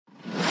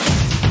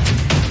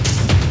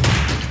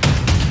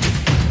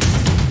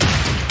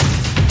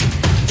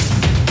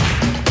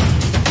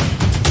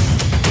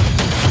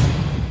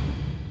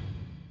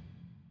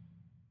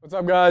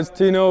What's up guys,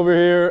 Tino over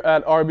here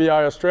at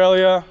RBI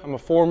Australia. I'm a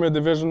former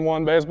Division I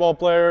baseball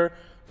player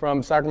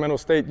from Sacramento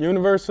State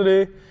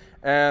University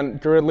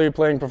and currently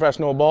playing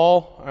professional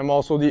ball. I'm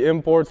also the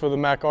import for the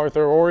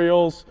MacArthur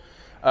Orioles,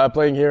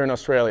 playing here in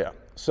Australia.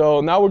 So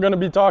now we're going to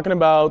be talking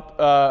about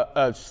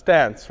a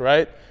stance,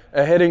 right?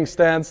 A hitting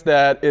stance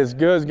that is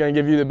good, is going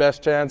to give you the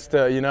best chance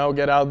to,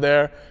 get out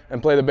there and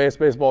play the best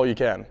baseball you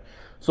can.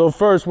 So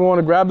first we want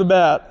to grab the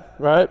bat,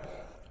 right?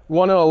 We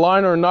want to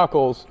align our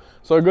knuckles.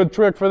 So a good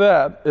trick for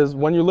that is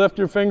when you lift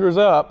your fingers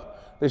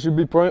up, they should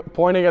be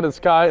pointing at the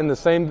sky in the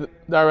same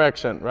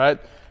direction, right?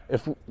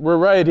 If we're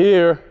right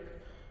here,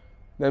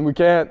 then we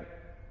can't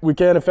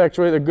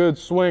effectuate a good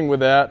swing with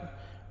that,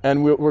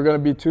 and we're going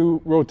to be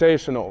too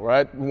rotational,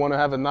 right? We want to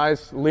have a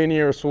nice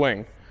linear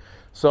swing.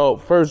 So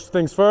first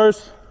things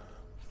first,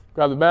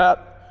 grab the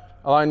bat,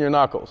 align your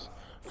knuckles.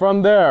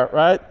 From there,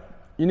 right,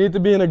 you need to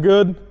be in a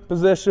good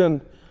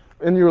position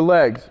in your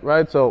legs,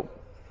 right? So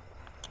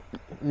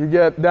you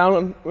get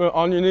down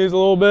on your knees a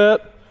little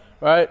bit,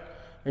 right?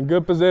 In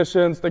good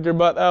position, stick your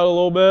butt out a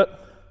little bit.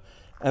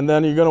 And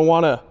then you're gonna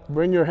wanna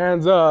bring your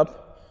hands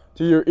up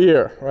to your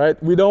ear,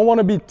 right? We don't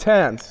wanna be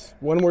tense.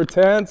 When we're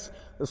tense,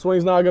 the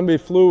swing's not gonna be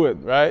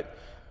fluid, right?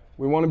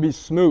 We wanna be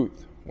smooth.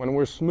 When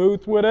we're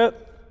smooth with it,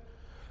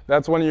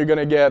 that's when you're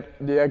gonna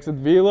get the exit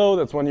velo,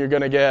 that's when you're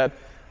gonna get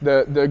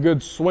the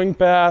good swing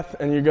path,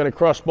 and you're gonna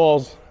crush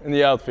balls in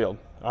the outfield,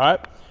 all right?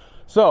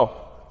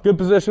 So, good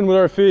position with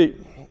our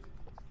feet.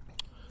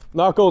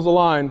 Knuckles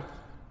aligned,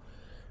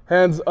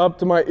 hands up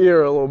to my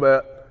ear a little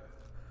bit,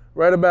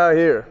 right about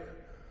here.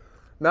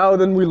 Now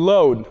then we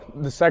load.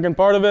 The second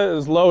part of it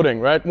is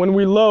loading, right? When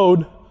we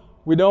load,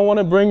 we don't want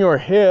to bring our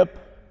hip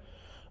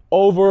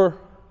over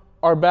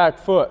our back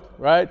foot,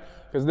 right?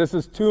 Because this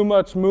is too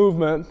much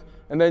movement,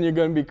 and then you're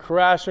going to be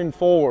crashing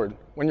forward.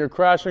 When you're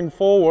crashing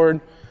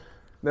forward,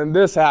 then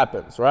this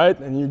happens, right?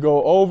 And you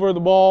go over the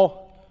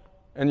ball,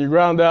 and you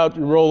ground out,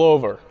 you roll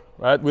over,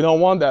 right? We don't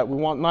want that. We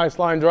want nice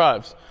line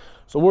drives.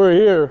 So we're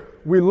here,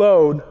 we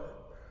load.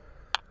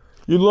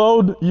 You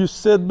load, you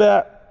sit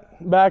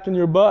back in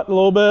your butt a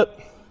little bit,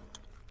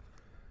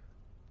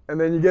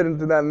 and then you get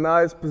into that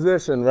nice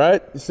position,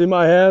 right? You see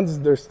my hands,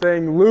 they're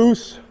staying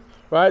loose,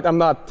 right? I'm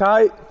not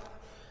tight.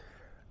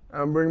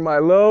 I'm bringing my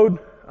load,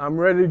 I'm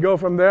ready to go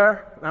from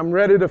there, I'm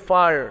ready to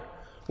fire.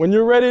 When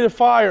you're ready to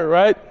fire,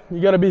 right, you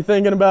gotta be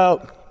thinking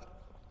about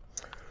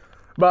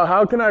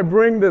how can I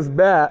bring this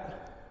bat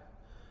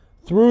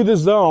through the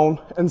zone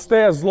and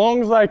stay as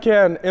long as I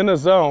can in a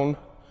zone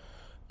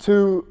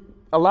to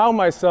allow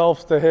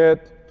myself to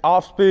hit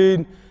off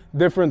speed,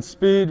 different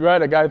speed, right?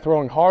 A guy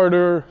throwing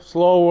harder,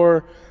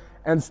 slower,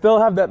 and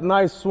still have that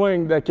nice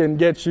swing that can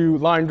get you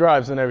line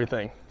drives and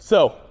everything.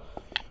 So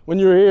when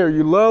you're here,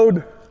 you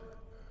load,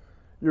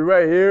 you're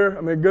right here,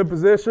 I'm in a good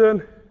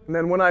position, and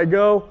then when I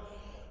go,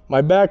 my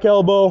back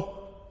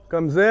elbow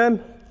comes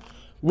in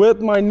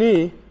with my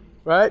knee,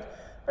 right?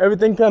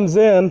 Everything comes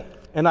in,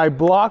 and I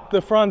block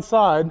the front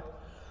side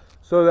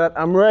so that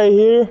I'm right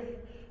here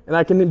and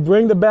I can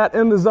bring the bat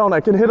in the zone.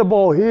 I can hit a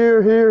ball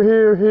here, here,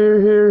 here,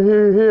 here, here,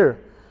 here, here.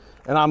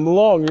 And I'm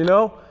long,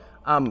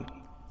 I'm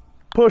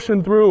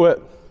pushing through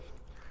it.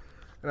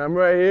 And I'm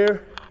right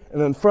here. And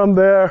then from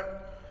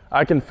there,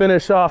 I can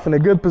finish off in a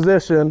good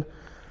position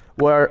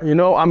where,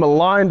 I'm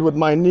aligned with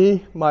my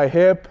knee, my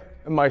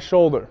hip, and my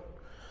shoulder,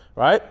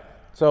 right?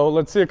 So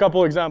let's see a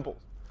couple examples.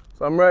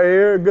 So I'm right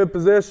here, good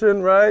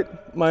position, right?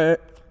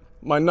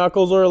 My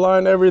knuckles are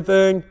aligned,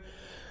 everything.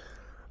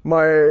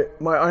 My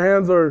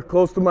hands are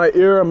close to my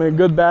ear. I'm in a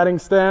good batting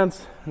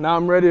stance. Now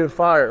I'm ready to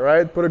fire,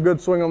 right? Put a good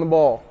swing on the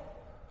ball.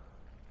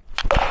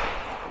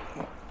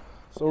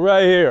 So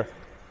right here,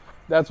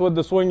 that's what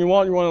the swing you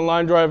want. You want a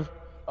line drive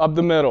up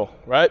the middle,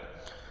 right?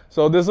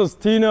 So this is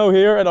Tino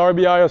here at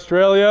RBI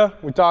Australia.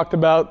 We talked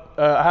about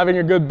having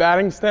a good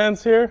batting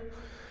stance here,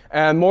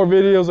 and more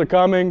videos are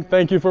coming.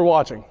 Thank you for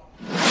watching.